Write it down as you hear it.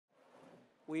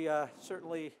We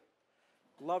certainly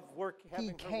love having He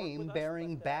her work came with us,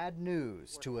 bearing but, bad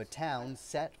news to a town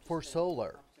set for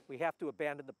solar. we have to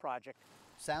abandon the project.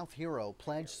 South Hero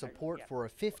pledged support for a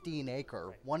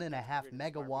 15-acre, 1.5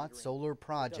 megawatt solar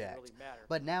project.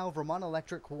 But now Vermont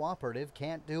Electric Cooperative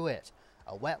can't do it.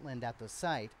 A wetland at the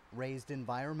site raised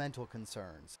environmental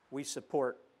concerns. We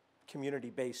support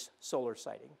community-based solar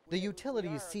siting. The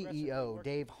utility's CEO,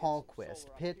 Dave Hallquist,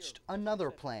 pitched another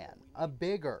plan, a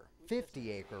bigger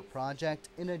 50-acre project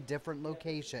in a different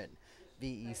location.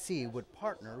 VEC would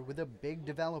partner with a big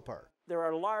developer. There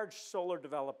are large solar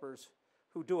developers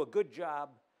who do a good job,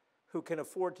 who can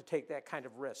afford to take that kind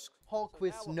of risk.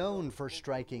 Hallquist known for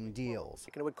striking deals.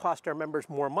 It would cost our members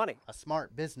more money. A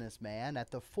smart businessman at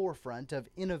the forefront of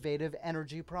innovative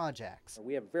energy projects.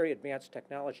 We have very advanced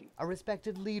technology. A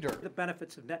respected leader. The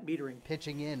benefits of net metering.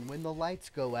 Pitching in when the lights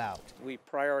go out. We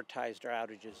prioritized our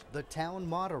outages. The town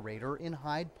moderator in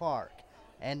Hyde Park.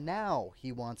 And now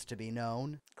he wants to be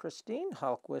known. Christine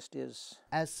Hallquist is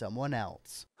as someone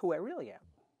else. Who I really am.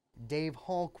 Dave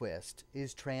Hallquist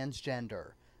is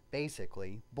transgender.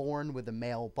 Basically, born with a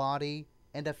male body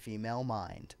and a female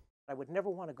mind. I would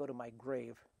never want to go to my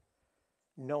grave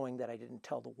knowing that I didn't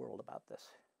tell the world about this.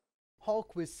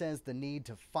 Hallquist says the need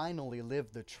to finally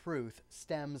live the truth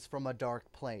stems from a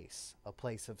dark place, a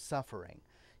place of suffering.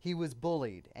 He was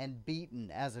bullied and beaten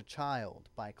as a child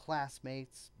by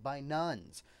classmates, by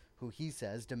nuns, who he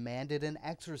says demanded an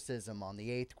exorcism on the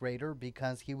 8th grader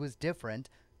because he was different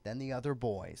than the other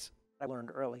boys. I learned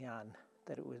early on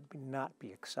that it would not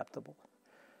be acceptable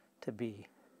to be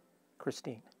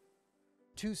Christine.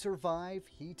 To survive,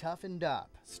 he toughened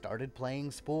up, started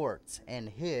playing sports, and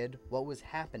hid what was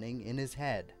happening in his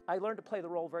head. I learned to play the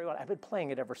role very well. I've been playing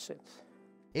it ever since.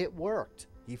 It worked.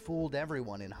 He fooled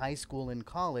everyone in high school and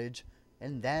college,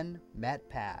 and then met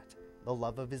Pat, the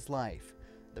love of his life.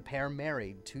 The pair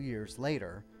married 2 years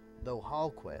later, though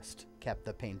Hallquist kept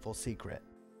the painful secret.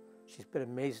 She's been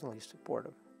amazingly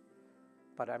supportive,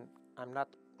 but I'm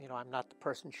not the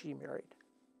person she married.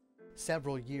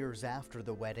 Several years after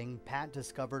the wedding, Pat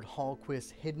discovered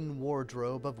Hallquist's hidden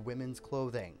wardrobe of women's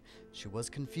clothing. She was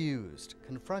confused,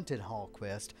 confronted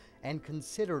Hallquist, and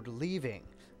considered leaving,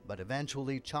 but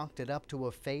eventually chalked it up to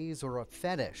a phase or a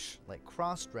fetish, like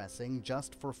cross-dressing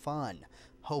just for fun,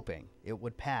 hoping it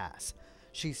would pass.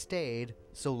 She stayed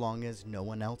so long as no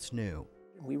one else knew.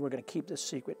 We were going to keep this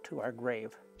secret to our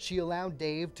grave. She allowed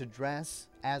Dave to dress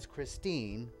as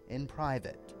Christine in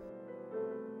private.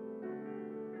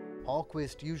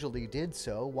 Hallquist usually did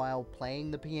so while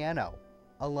playing the piano,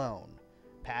 alone.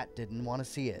 Pat didn't want to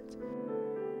see it.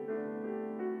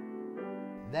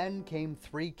 Then came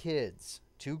 3 kids,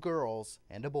 2 girls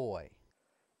and a boy.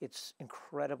 It's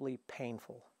incredibly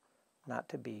painful not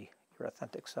to be your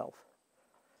authentic self.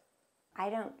 I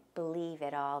don't believe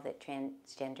at all that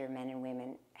transgender men and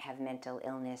women have mental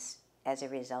illness as a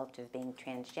result of being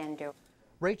transgender.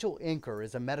 Rachel Inker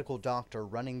is a medical doctor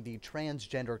running the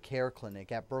transgender care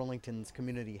clinic at Burlington's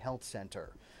Community Health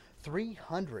Center.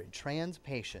 300 trans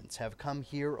patients have come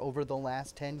here over the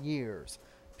last 10 years,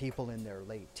 people in their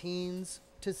late teens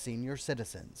to senior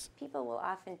citizens. People will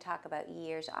often talk about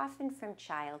years, often from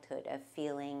childhood, of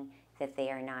feeling that they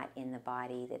are not in the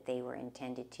body that they were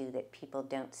intended to, that people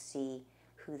don't see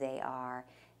who they are.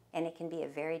 And it can be a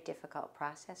very difficult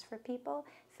process for people,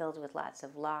 filled with lots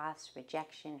of loss,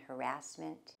 rejection,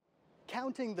 harassment.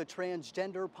 Counting the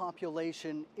transgender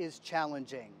population is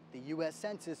challenging. The U.S.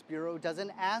 Census Bureau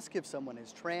doesn't ask if someone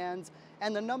is trans,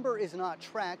 and the number is not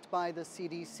tracked by the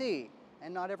CDC,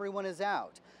 and not everyone is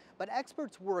out. But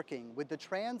experts working with the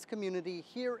trans community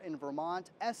here in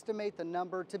Vermont estimate the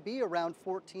number to be around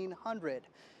 1,400.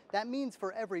 That means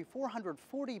for every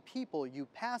 440 people you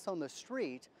pass on the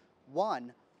street,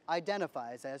 one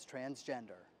identifies as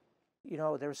transgender. You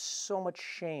know, there's so much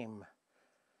shame.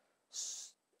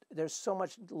 There's so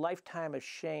much lifetime of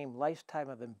shame, lifetime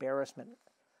of embarrassment,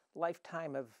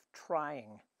 lifetime of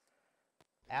trying.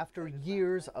 After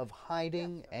years of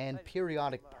hiding and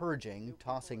periodic purging,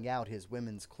 tossing out his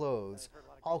women's clothes,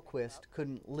 Hallquist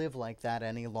couldn't live like that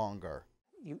any longer.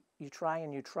 You try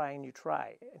and you try and you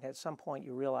try, and at some point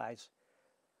you realize,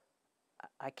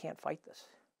 I can't fight this.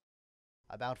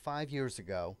 About 5 years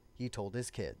ago, he told his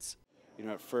kids. You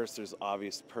know, at first there's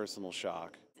obvious personal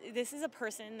shock. This is a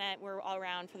person that we're all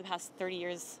around for the past 30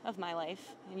 years of my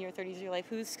life, and your 30s of your life,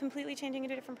 who's completely changing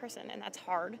into a different person, and that's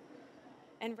hard.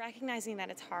 And recognizing that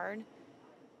it's hard,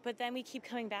 but then we keep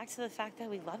coming back to the fact that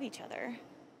we love each other.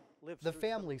 The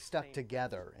family stuck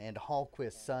together, and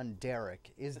Hallquist's son,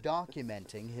 Derek, is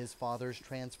documenting his father's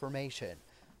transformation.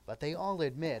 But they all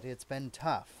admit it's been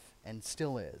tough, and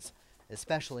still is,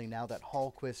 especially now that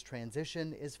Hallquist's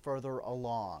transition is further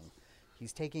along.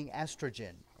 He's taking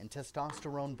estrogen and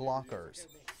testosterone blockers.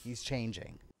 He's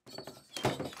changing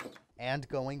and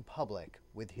going public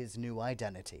with his new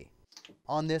identity.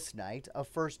 On this night, a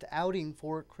first outing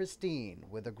for Christine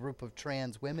with a group of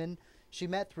trans women she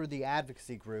met through the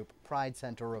advocacy group Pride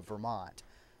Center of Vermont.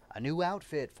 A new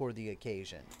outfit for the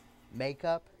occasion: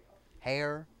 makeup,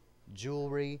 hair,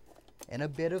 jewelry, and a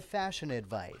bit of fashion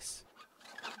advice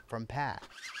from Pat.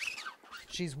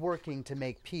 She's working to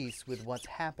make peace with what's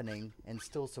happening and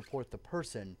still support the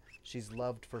person she's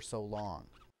loved for so long.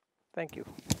 Thank you.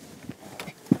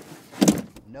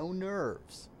 No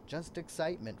nerves, just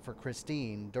excitement for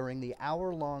Christine during the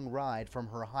hour-long ride from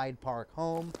her Hyde Park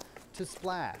home to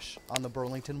Splash on the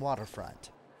Burlington waterfront.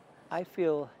 I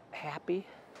feel happy.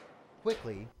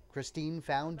 Quickly, Christine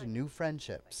found new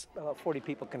friendships. About 40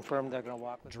 people confirmed they're going to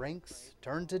walk with me. Drinks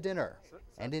turned to dinner,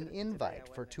 and an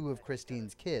invite for 2 of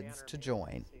Christine's kids to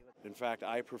join. In fact,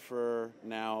 I prefer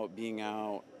now being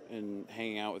out and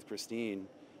hanging out with Christine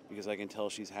because I can tell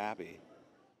she's happy.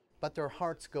 But their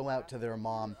hearts go out to their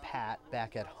mom, Pat,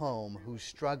 back at home, who's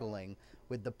struggling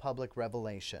with the public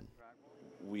revelation.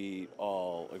 We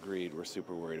all agreed we're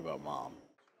super worried about Mom.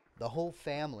 The whole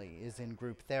family is in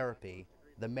group therapy.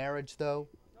 The marriage, though,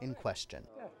 in question.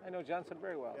 Yeah, I know Johnson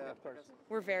very well, yeah, of course.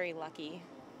 We're very lucky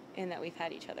in that we've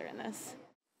had each other in this.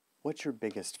 What's your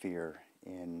biggest fear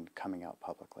in coming out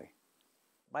publicly?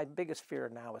 My biggest fear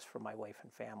now is for my wife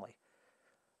and family,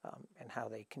 and how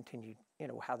they continue,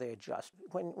 how they adjust.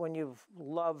 When you've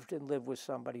loved and lived with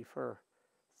somebody for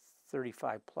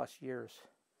 35 plus years,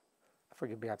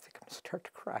 forgive me, I think I'm going to start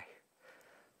to cry.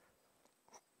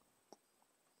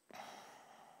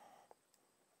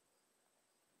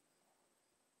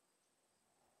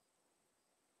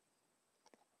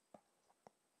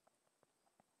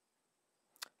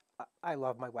 I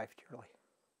love my wife dearly.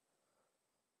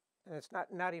 And it's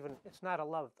not a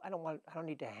love. I don't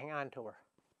need to hang on to her.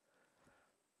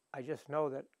 I just know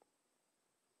that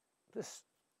this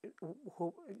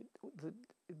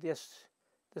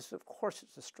of course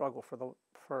it's a struggle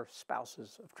for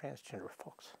spouses of transgender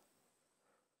folks.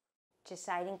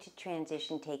 Deciding to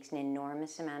transition takes an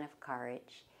enormous amount of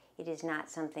courage. It is not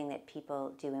something that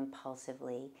people do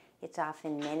impulsively. It's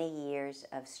often many years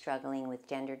of struggling with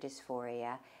gender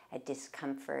dysphoria, a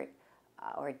discomfort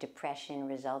or depression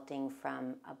resulting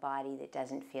from a body that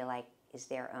doesn't feel like is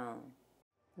their own.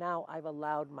 Now I've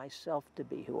allowed myself to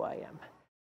be who I am.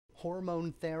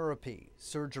 Hormone therapy,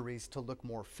 surgeries to look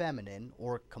more feminine,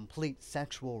 or complete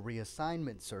sexual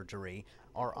reassignment surgery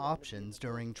are options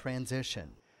during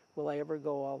transition. Will I ever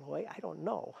go all the way? I don't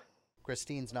know.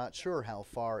 Christine's not sure how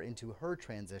far into her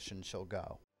transition she'll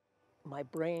go. My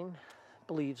brain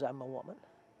believes I'm a woman.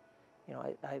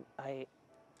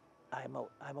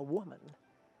 I'm a woman.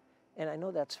 And I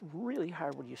know that's really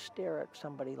hard when you stare at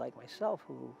somebody like myself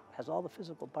who has all the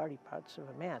physical body parts of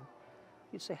a man.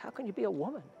 You'd say, how can you be a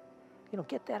woman?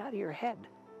 Get that out of your head.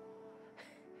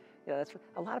 That's what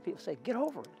a lot of people say, get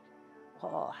over it.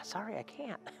 Well, sorry, I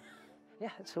can't. Yeah,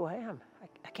 that's who I am.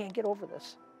 I can't get over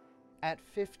this. At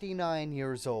 59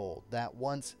 years old, that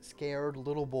once scared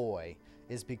little boy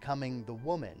is becoming the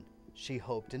woman she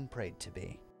hoped and prayed to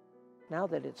be. Now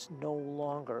that it's no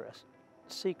longer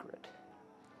a secret,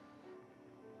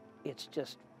 it's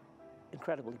just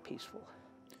incredibly peaceful.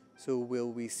 So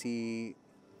will we see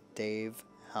Dave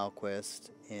Hallquist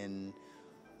in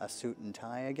a suit and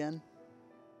tie again?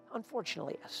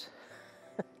 Unfortunately, yes.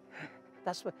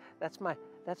 That's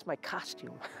my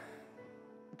costume.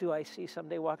 Do I see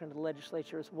someday walk into the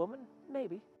legislature as a woman?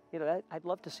 Maybe. I'd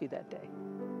love to see that day.